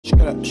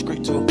Straight up,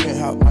 straight to a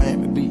penthouse,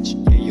 Miami Beach.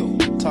 Yeah, yo.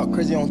 Talk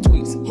crazy on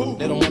tweets.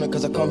 They don't want it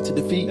cause I come to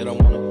defeat. They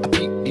don't want it. I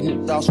peep, these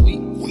niggas all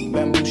sweet.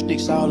 Bamboo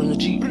sticks all in the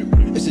Jeep.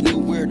 It's a new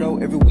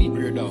weirdo every week.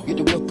 Get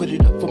the work, put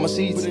it up for my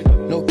seeds.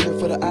 No care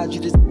for the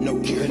IG, just no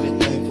care. Do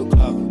anything for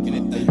clout.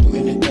 They do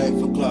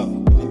anything for clout.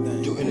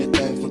 Do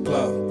anything for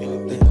clout.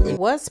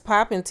 What's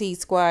poppin', T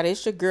Squad?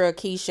 It's your girl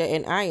Keisha,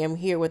 and I am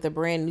here with a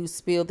brand new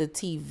Spill the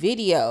Tea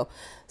video.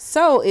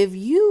 So if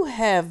you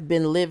have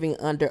been living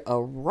under a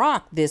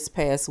rock this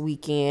past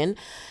weekend,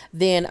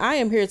 then I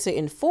am here to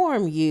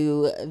inform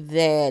you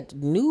that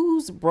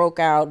news broke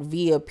out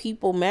via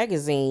People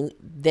magazine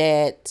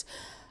that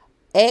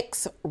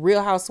ex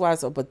Real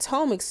Housewives of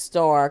Potomac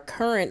star,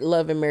 current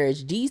Love and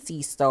Marriage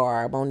DC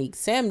star Monique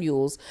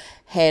Samuels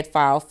had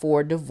filed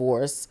for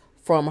divorce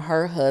from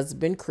her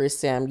husband, Chris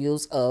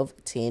Samuels, of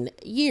 10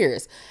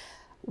 years.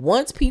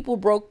 Once people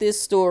broke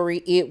this story,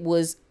 it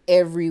was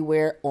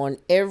everywhere on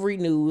every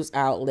news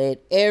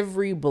outlet,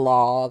 every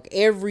blog,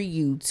 every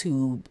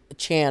YouTube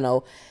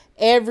channel.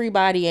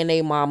 Everybody and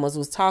their mamas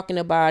was talking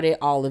about it.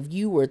 All of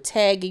you were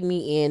tagging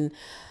me in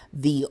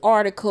the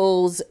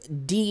articles,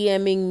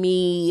 DMing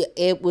me.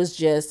 It was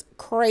just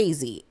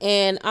crazy.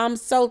 And I'm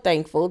so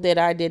thankful that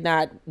I did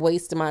not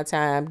waste my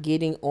time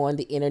getting on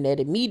the internet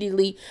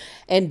immediately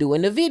and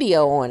doing a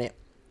video on it.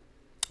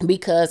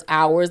 Because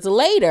hours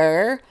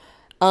later,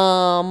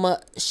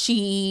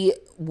 she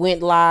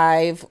went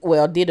live,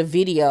 well, did a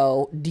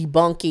video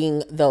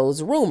debunking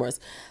those rumors.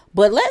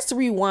 But let's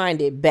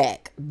rewind it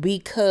back,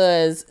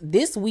 because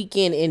this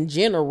weekend in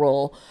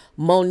general,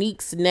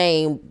 Monique's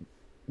name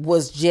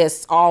was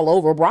just all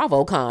over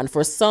BRAVOCON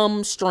for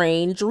some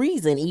strange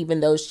reason,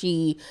 even though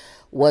she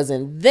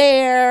wasn't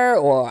there,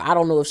 or I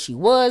don't know if she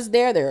was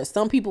there. There are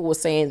some people were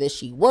saying that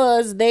she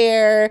was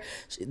there,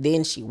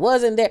 then she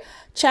wasn't there.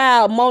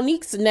 Child,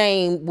 Monique's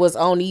name was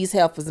on these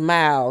heifers'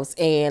 mouths,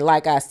 and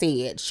like I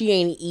said, she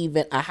ain't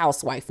even a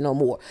housewife no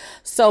more.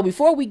 So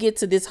before we get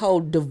to this whole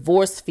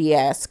divorce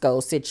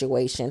fiasco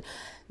situation,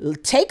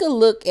 take a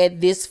look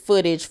at this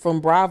footage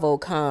from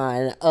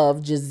BRAVOCON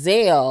of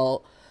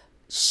Giselle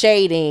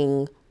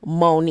shading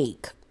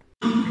Monique.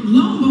 Lo and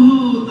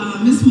behold,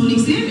 Miss Monique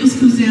Samuels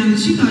comes down, and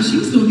she thought she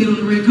was going to get on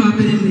the red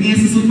carpet and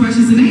answer some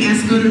questions, and they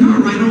escorted her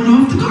right on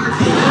off the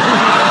carpet.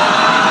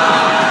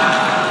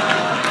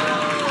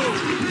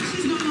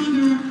 She's no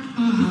longer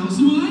a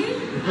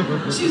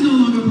housewife. She's no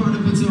longer part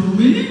of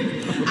Potomac.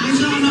 I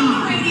don't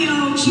know.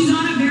 Radio. She's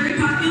on a very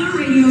popular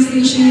radio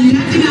station.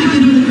 That did not get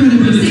her the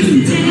credibility.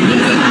 6 to 10.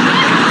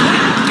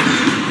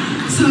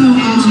 So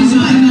she's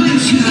like,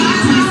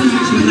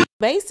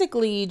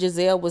 basically,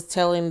 Giselle was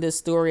telling this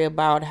story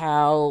about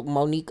how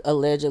Monique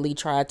allegedly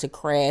tried to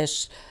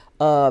crash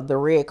the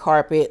red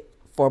carpet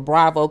for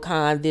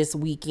BRAVOCON this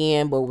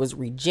weekend, but was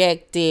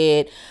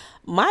rejected.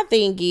 My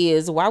thing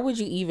is, why would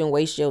you even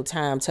waste your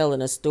time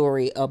telling a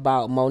story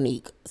about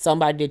Monique,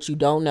 somebody that you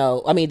don't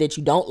know, I mean, that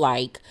you don't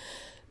like,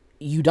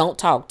 you don't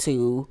talk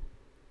to?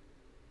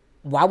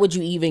 Why would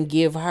you even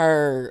give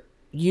her,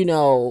 you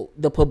know,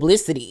 the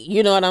publicity?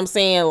 You know what I'm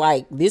saying?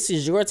 Like, this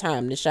is your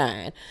time to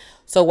shine.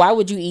 So why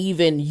would you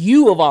even,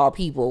 you of all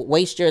people,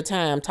 waste your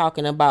time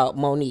talking about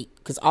Monique?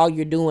 Because all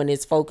you're doing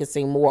is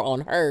focusing more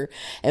on her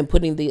and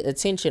putting the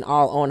attention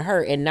all on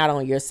her and not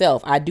on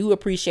yourself. I do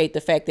appreciate the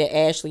fact that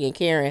Ashley and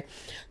Karen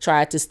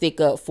tried to stick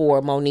up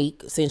for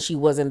Monique since she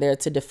wasn't there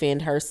to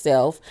defend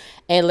herself.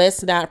 And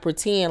let's not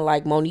pretend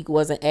like Monique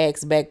wasn't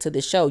asked back to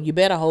the show. You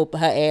better hope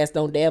her ass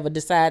don't ever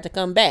decide to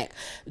come back,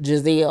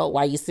 Giselle,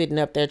 while you're sitting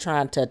up there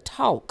trying to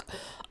talk.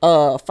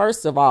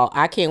 First of all,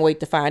 I can't wait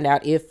to find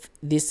out if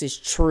this is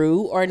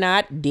true or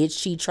not. Did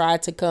she try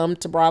to come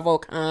to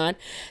BRAVOCON?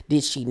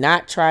 Did she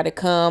not try to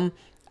come?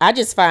 I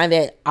just find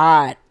that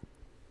odd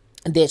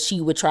that she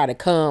would try to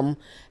come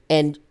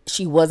and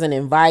she wasn't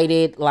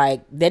invited.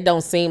 Like, that don't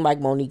seem like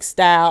Monique's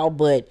style,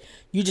 but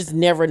you just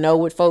never know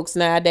with folks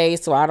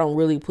nowadays. So I don't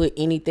really put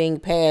anything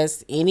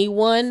past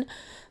anyone.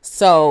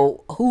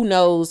 So who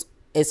knows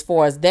as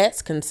far as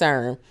that's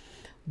concerned.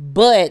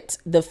 But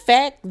the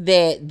fact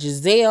that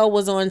Giselle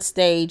was on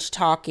stage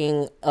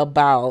talking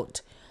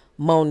about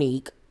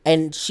Monique,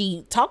 and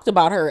she talked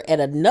about her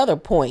at another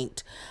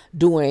point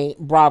during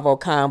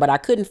BRAVOCON, but I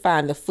couldn't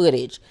find the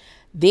footage.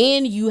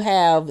 Then you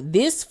have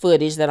this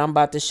footage that I'm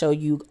about to show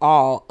you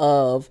all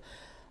of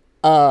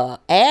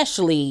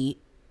Ashley,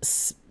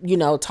 you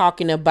know,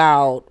 talking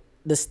about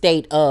the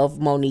state of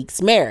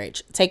Monique's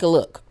marriage. Take a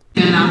look.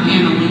 And our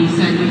panel when you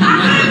said we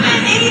I could have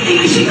been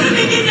anything. She could have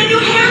been getting a new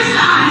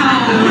hairstyle.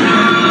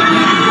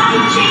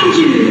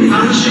 Changes.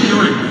 How is she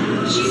doing?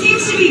 She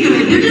seems to be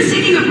good. They're just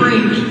taking a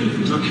break.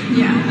 Okay.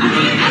 Yeah.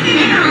 I think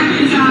they're doing a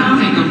good job.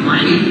 Take a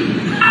break.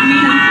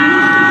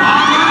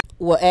 I mean,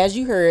 well, as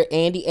you heard,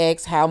 Andy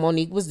asked how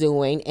Monique was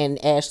doing,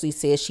 and Ashley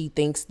says she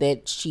thinks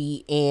that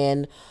she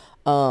and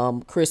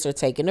Chris are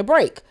taking a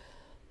break,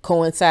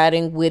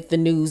 coinciding with the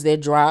news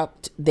that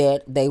dropped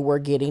that they were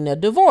getting a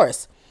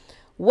divorce.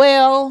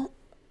 Well,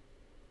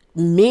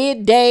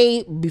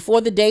 midday,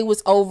 before the day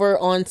was over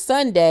on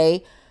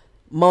Sunday,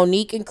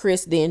 Monique and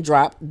Chris then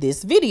dropped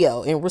this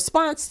video in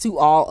response to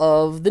all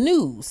of the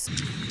news.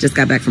 Just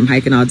got back from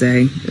hiking all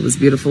day. It was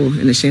beautiful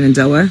in the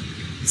Shenandoah.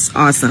 It's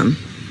awesome.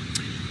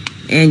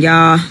 And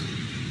y'all,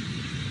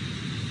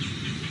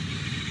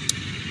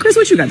 Chris,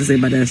 what you got to say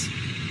about this?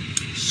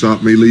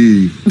 Shop may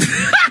leave.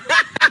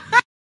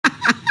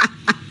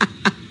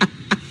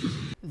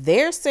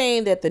 They're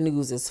saying that the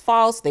news is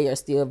false. They are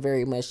still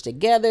very much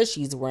together.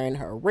 She's wearing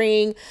her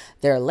ring.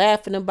 They're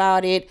laughing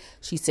about it.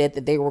 She said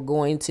that they were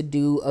going to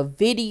do a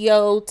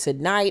video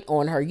tonight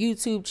on her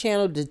YouTube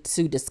channel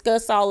to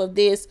discuss all of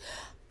this.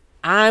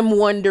 I'm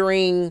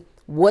wondering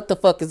what the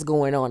fuck is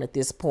going on at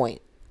this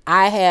point.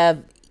 I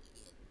have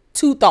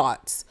two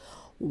thoughts.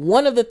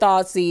 One of the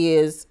thoughts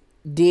is,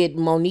 did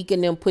Monique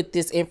and them put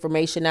this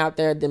information out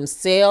there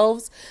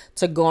themselves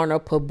to garner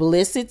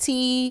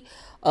publicity?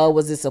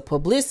 Was this a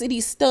publicity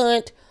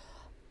stunt?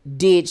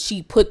 Did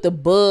she put the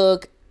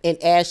bug in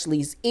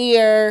Ashley's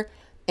ear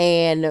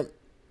and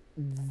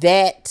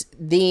that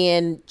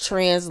then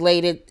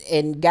translated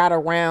and got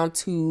around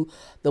to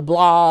the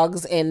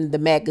blogs and the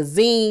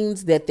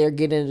magazines that they're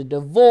getting a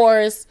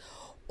divorce?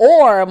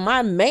 Or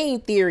my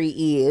main theory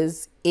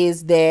is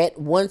that,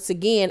 once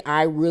again,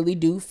 I really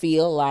do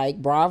feel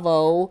like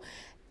Bravo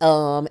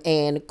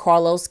and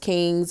Carlos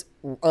King's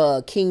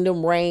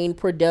Kingdom Reign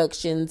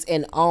Productions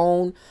and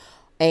OWN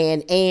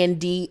and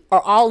Andy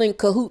are all in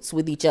cahoots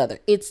with each other.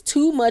 It's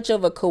too much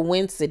of a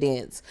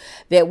coincidence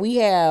that we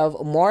have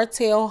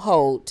Martell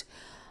Holt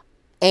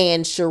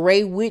and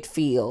Sheree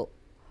Whitfield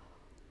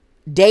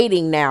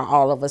dating now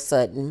all of a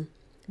sudden,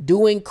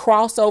 doing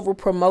crossover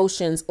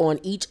promotions on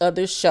each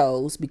other's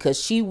shows, because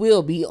she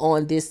will be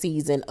on this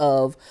season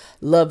of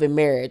Love and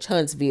Marriage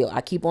Huntsville. I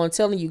keep on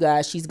telling you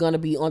guys she's going to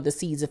be on the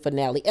season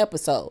finale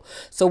episode.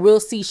 So we'll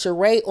see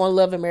Sheree on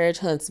Love and Marriage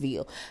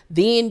Huntsville.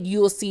 Then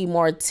you'll see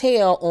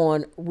Martell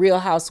on Real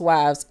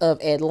Housewives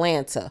of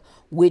Atlanta,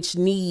 which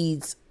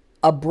needs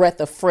a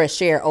breath of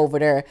fresh air over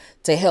there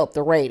to help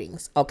the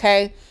ratings.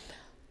 Okay.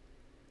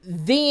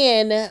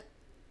 Then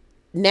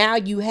now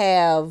you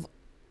have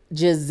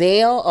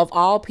Giselle, of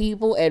all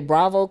people, at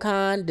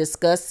BravoCon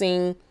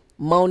discussing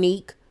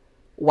Monique.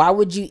 Why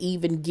would you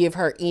even give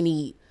her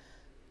any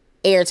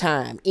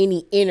airtime,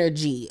 any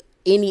energy,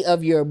 any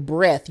of your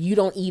breath? You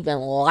don't even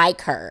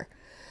like her.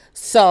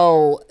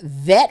 So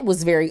that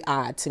was very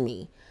odd to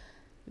me.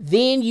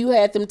 Then you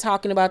had them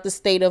talking about the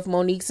state of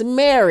Monique's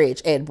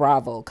marriage at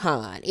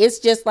BravoCon. It's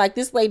just like,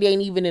 this lady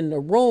ain't even in the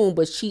room,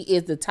 but she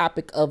is the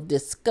topic of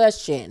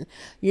discussion.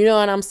 You know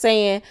what I'm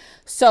saying?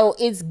 So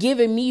it's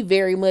giving me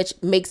very much,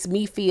 makes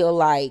me feel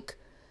like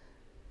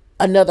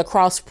another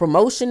cross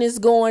promotion is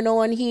going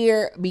on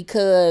here,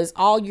 because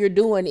all you're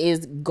doing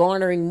is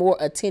garnering more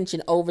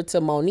attention over to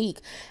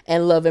Monique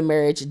and Love and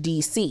Marriage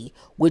DC,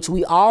 which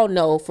we all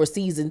know for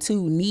season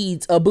 2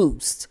 needs a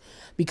boost,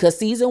 because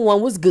season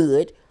 1 was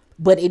good,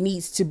 but it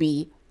needs to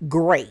be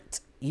great.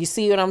 You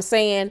see what I'm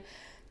saying?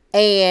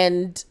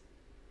 And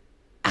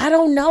I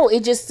don't know.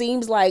 It just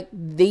seems like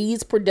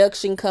these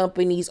production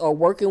companies are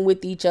working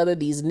with each other.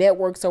 These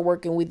networks are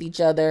working with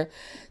each other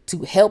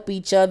to help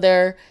each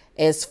other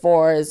as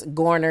far as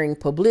garnering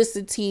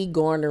publicity,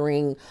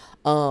 garnering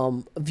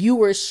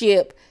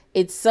viewership.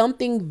 It's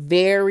something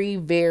very,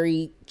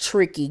 very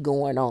tricky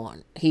going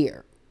on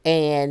here.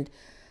 And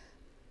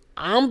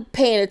I'm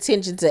paying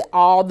attention to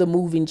all the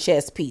moving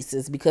chess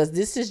pieces, because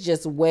this is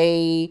just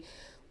way,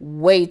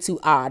 way too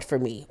odd for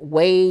me.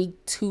 Way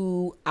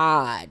too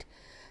odd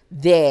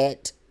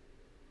that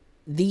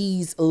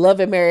these Love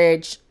and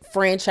Marriage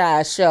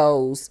franchise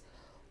shows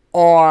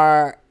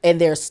are,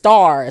 and their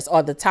stars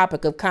are the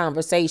topic of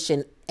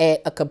conversation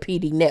at a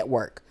competing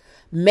network.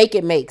 Make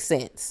it make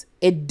sense.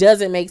 It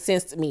doesn't make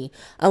sense to me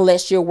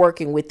unless you're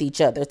working with each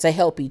other to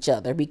help each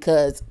other,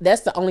 because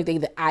that's the only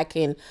thing that I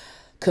can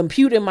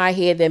compute in my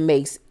head that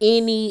makes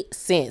any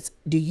sense.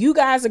 Do you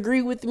guys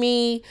agree with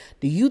me?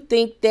 Do you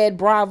think that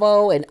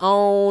Bravo and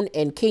OWN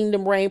and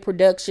Kingdom Reign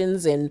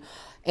Productions and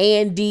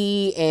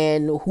Andy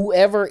and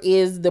whoever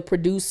is the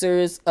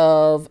producers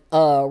of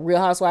Real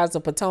Housewives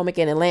of Potomac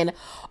and Atlanta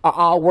are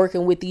all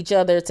working with each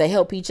other to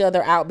help each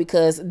other out?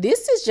 Because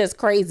this is just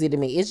crazy to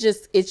me. It's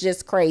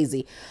just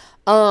crazy.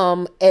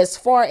 As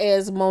far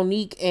as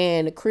Monique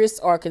and Chris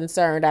are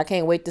concerned, I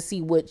can't wait to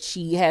see what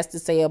she has to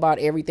say about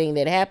everything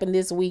that happened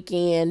this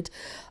weekend.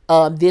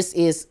 This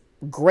is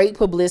great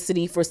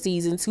publicity for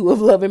season 2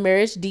 of Love and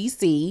Marriage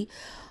DC.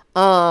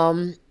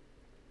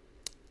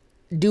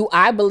 Do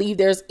I believe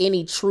there's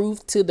any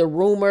truth to the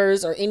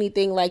rumors or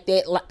anything like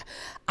that?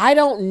 I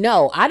don't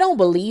know. I don't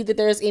believe that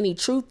there's any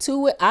truth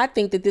to it. I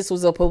think that this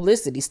was a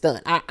publicity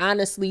stunt. I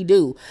honestly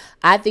do.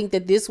 I think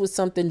that this was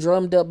something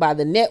drummed up by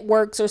the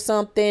networks or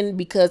something,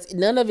 because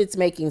none of it's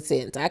making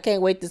sense. I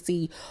can't wait to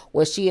see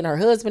what she and her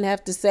husband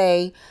have to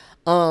say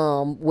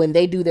when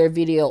they do their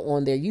video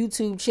on their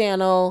YouTube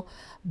channel.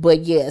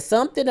 But yeah,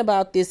 something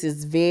about this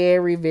is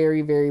very,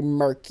 very, very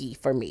murky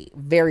for me.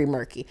 Very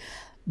murky.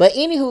 But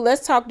anywho,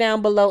 let's talk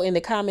down below in the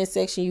comment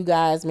section, you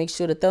guys. Make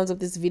sure to thumbs up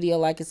this video,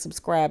 like and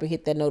subscribe, and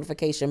hit that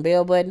notification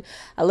bell button.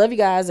 I love you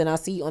guys, and I'll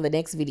see you on the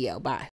next video. Bye.